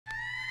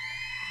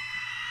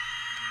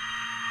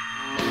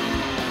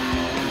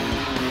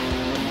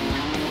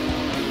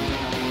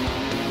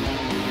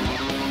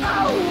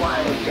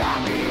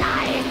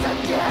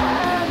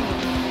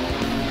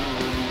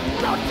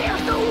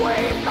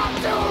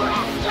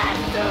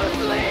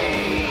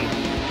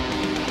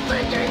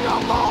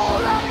of all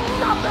and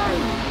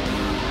nothing,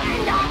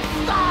 and I'm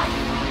stuck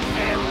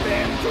in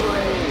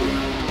between,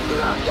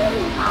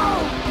 looking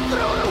out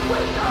through the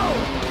window,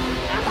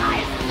 and I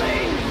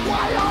see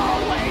what I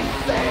always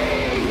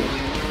see.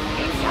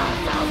 It's all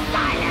so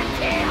silent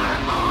here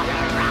all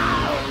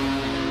around.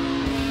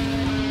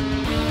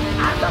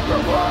 As of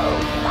the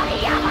world, the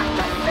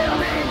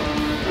ever-consuming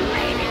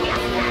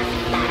meaninglessness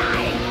that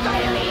I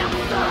daily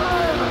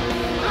observe,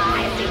 I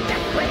see the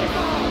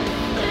people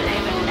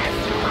living their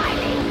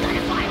smiling,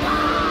 satisfied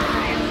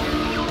lives.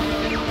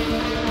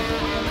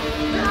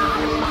 I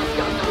must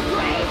go to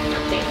grave to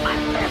keep my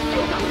fist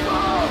in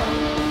control,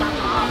 but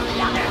on the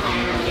other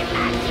hand,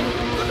 imagine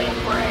to be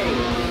free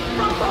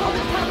from all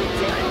these heavy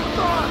tearing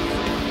thoughts,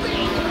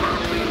 being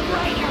happy,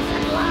 radiant,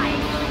 and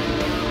light,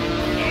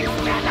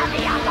 instead of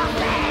the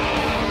opposite.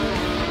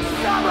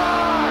 Summer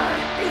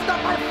is not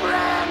my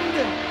friend.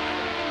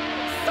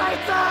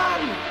 Satan,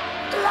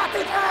 let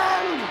it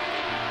end.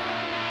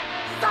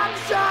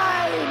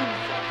 Sunshine,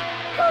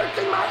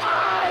 hurting my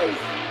eyes,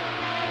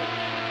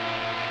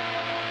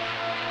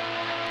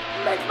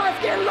 makes my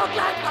skin look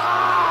like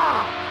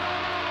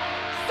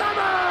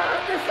Summer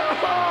is a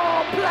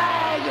whole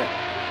plague.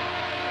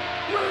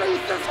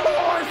 Releases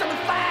horse and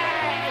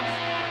fangs.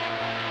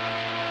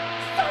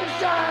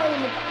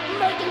 Sunshine,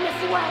 making me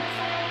sweat.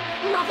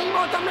 Nothing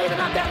more to me than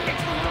a deadly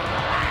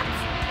trap.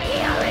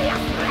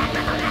 Furious black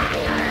metal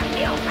anger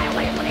fills my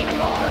ways with even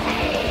more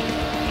hate.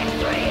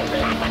 Extreme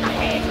black metal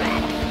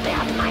hatred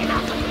fills my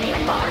mouth with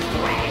even more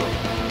strength.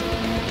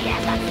 Yes,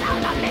 that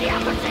sound of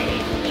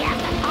mediocrity. Yes,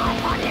 that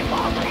half-hearted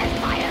vocalist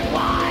fired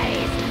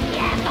wise.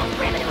 Yes, those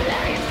primitive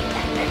lyrics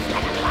that mix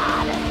like a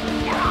blood.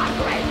 There are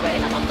great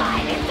reasons of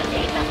diving to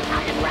deepest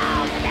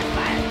underground and the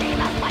first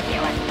demons what you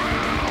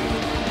expand.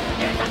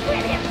 There's a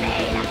primitive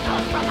pain that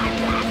flows from my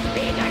black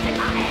speakers in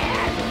my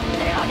ears.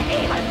 Through the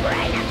evil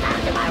brain that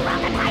sounds to my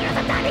rock and higher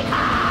satanic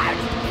heart.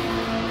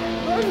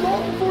 I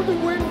long for the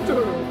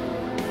winter.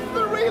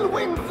 The real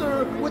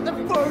winter with the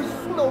first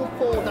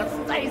snowfall that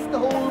stays the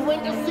whole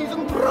winter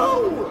season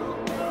through.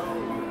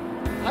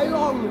 I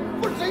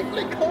long for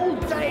deeply cold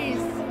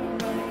days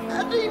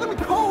and even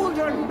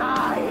colder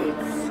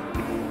nights.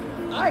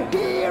 I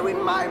hear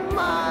in my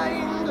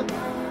mind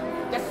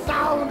the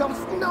sound of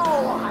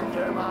snow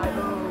under my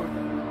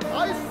moon.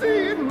 I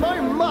see in my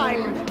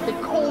mind the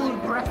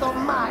cold breath of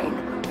mine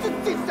to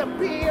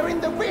disappear in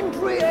the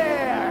wintry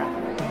air.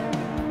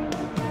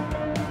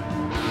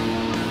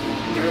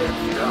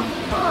 It's the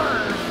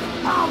first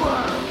hour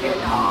in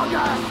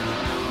August,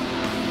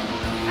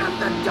 and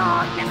the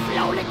darkness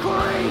slowly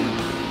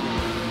creeps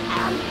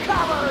and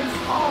covers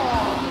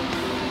all,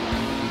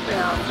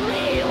 fills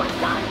me with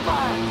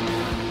comfort.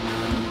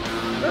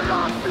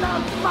 Rock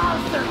blood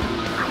spousen,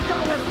 I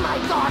covers my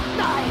dark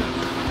night.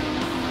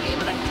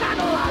 Even the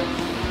candlelight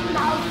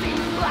now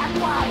seems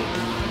black-white.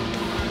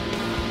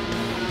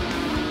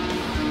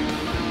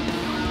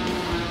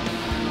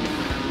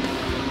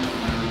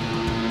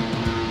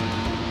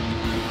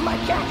 My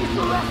cat is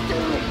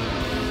resting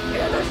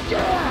in a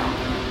chair,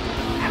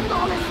 and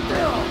all is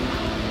still.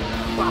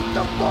 But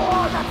the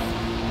war that's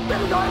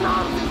been going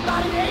on since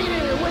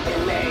 1980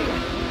 within me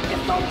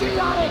is so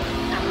chaotic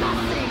and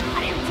messy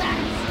and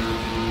intense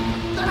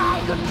that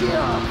I could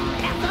kill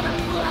after the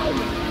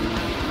flame.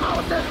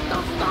 Houses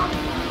don't stop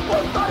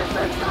for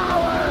 36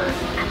 hours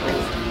at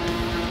least,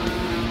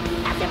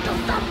 as if the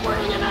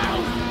suffering and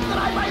angst that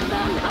I by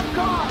then have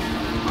caused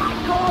might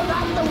cause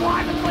up the war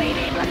between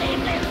evil and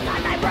evil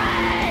inside my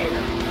brain.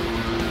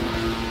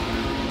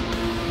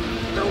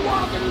 The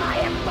walls in my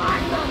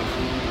apartment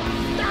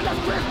stand as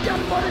Christian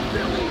body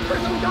building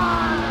prison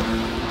guards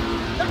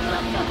that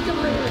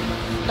effectively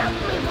stop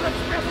me from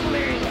expressing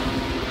me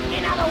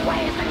in other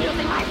ways than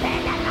using my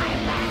pen and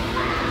knife and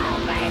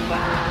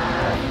paper.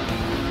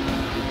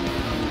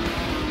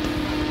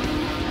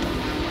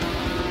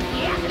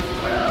 Yes, it's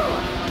true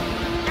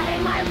that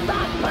in my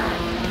backpack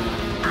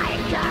I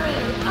carry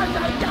a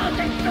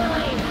gigantic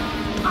feeling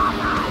of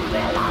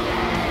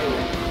unbelonging.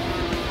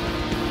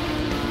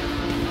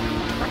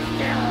 But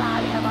still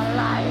I am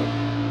alive.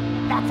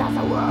 That's just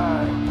a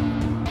word.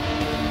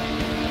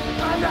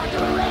 I'm not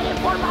ready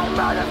for my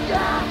murder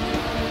yet.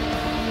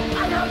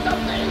 I have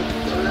something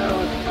to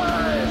lose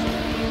first.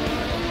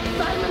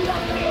 Simon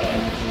left me,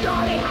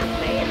 surely has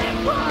me in their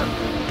book.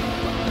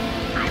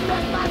 I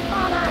miss my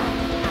father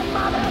and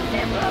mother and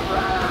sister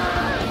brother.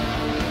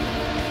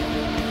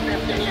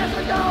 15 years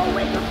ago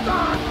we could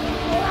talk,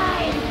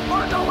 play,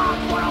 or go out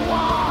for a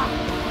walk.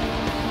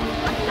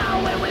 But now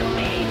when we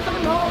meet,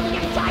 I'm holding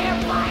entire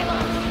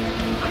Bibles.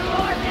 And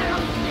Lord, they're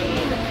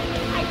unseen.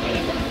 I see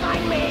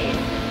inside me.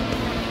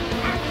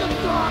 And to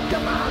talk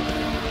about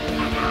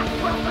and act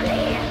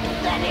properly,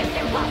 then it's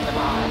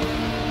impossible.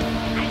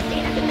 I see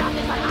that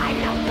nothing but I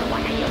know to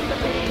what I used to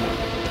be.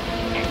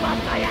 It was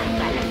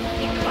triumphant,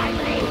 it's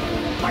frightening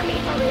for me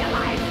to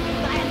realize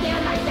that I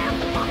dare myself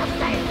to talk of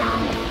Satan.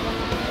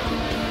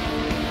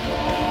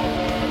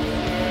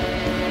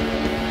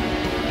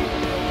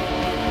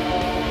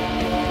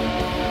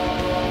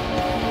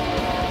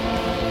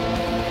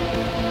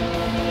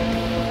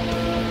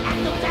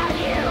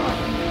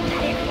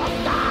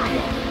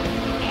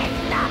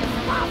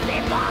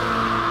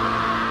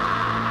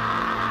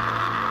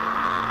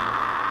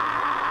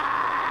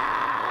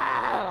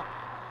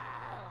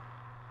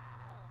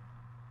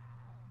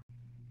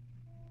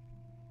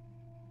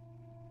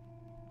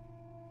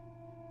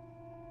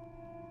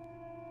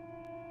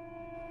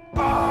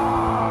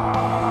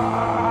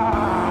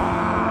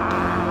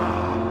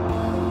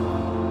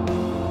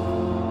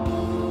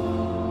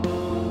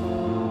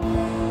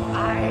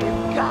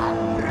 come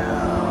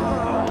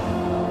through.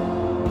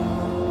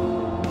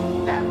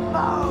 The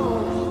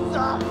most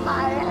of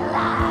my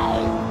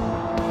life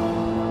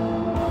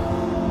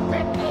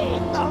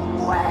beneath the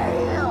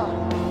veil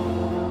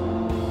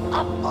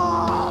of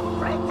all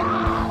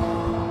pretend,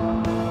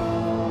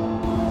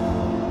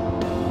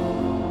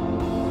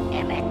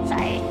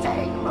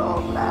 imitating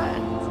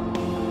movement,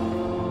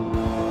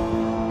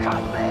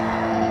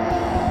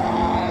 conveying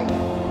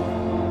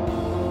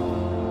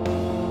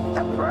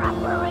the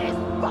proper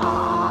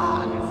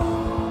response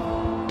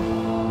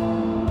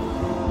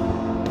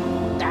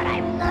that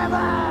I've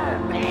never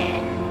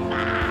been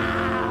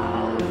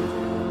found.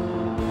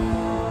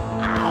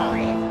 All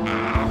is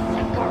as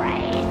a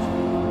great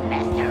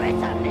mystery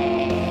to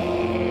me.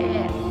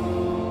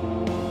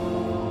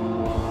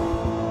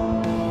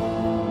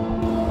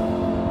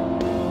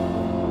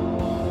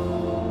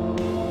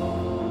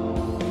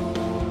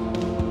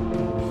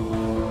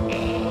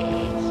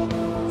 Each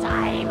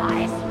time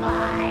I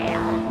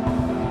smile,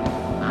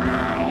 I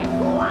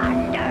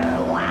wonder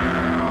why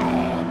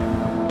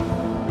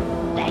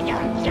they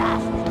don't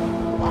just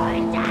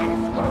point and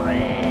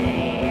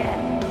scream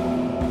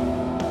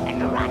and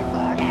run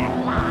for their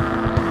lives.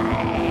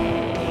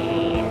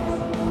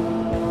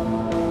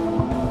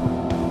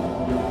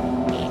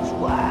 Each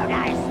word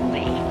I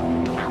speak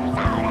comes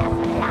out as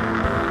a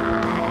lie.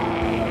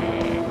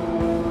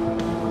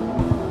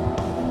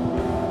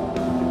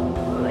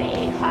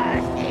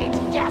 Rehearse each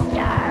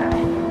gesture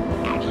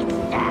and each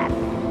step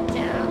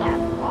to the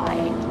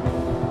point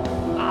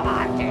of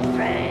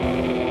artistry.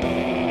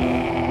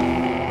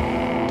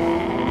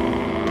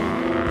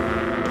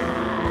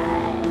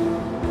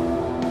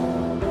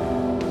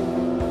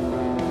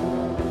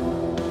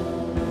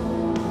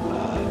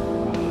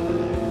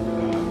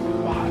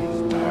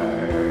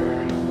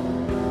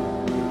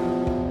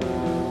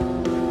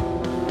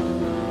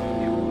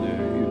 Jo, det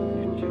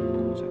utnyttjar på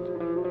något sätt.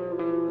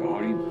 Jag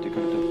har inte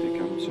kunnat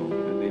upptäcka något sånt,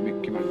 men det är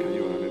mycket man kan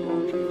göra med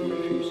barn som inte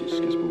ger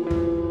fysiska spår.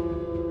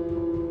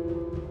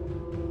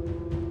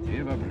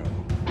 Det var bra.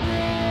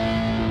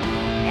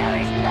 There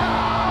is no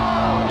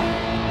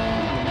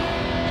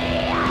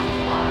need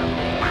for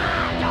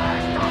blood or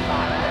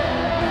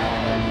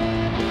suffering.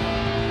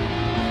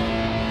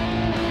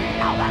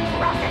 No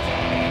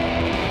atrocities,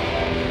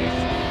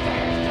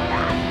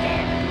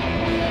 destructive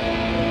needs.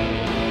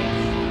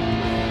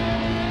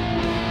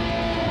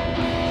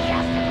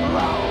 Just a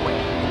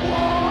growing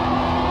wound,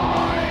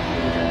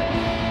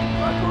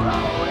 a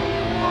growing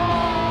wound.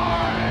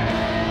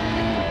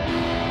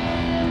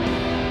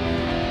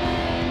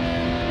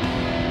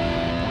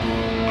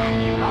 An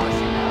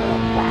emotional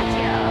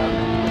vacuum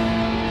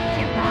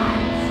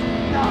demands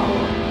no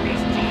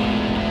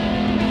misdeeds.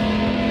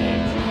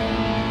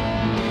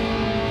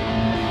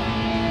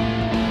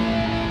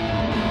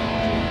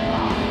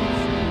 Demands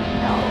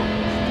no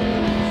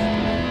misdeeds.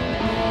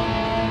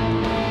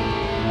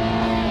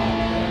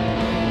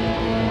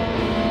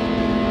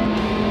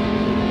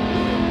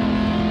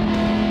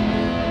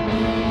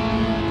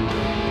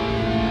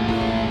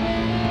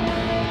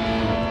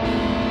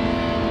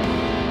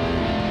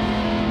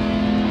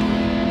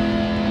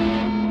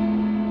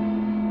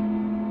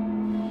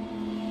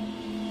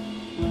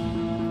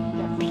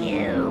 The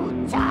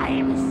few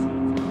times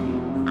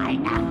I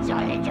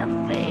actually do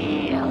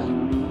feel,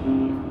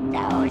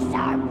 those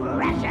are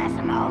precious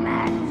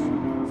moments,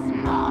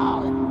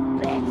 small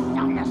bits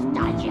of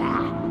nostalgia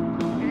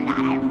that I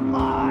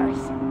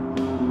force,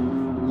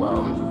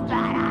 wounds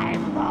that I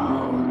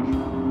poke,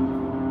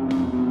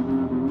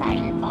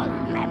 painful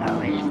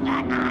memories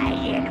that I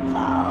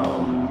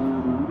invoke,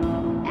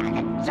 and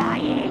the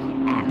dying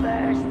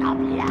embers of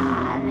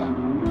love.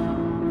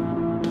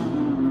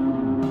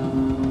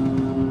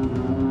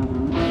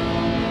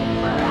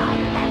 From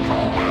the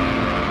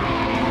cleft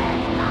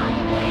of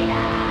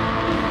midnight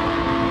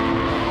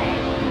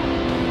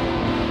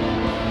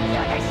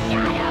to the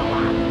shadow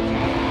of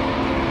death,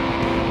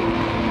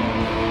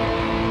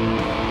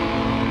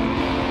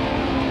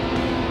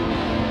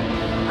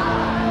 I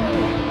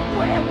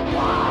will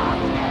walk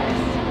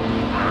this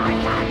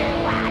uncanny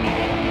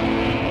valley.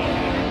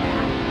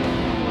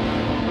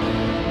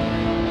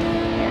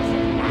 There's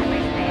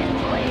nothing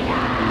between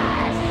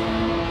us,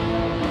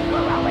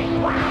 growing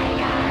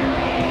wider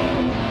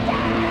in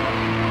day.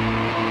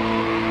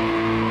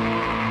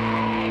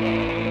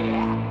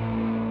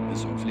 En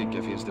sån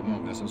flicka finns det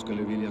många som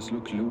skulle vilja slå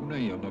klorna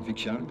i om de fick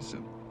chansen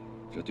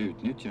för att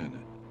utnyttja henne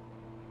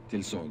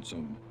till sånt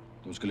som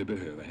de skulle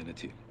behöva henne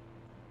till.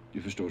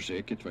 Du förstår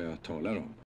säkert vad jag talar om.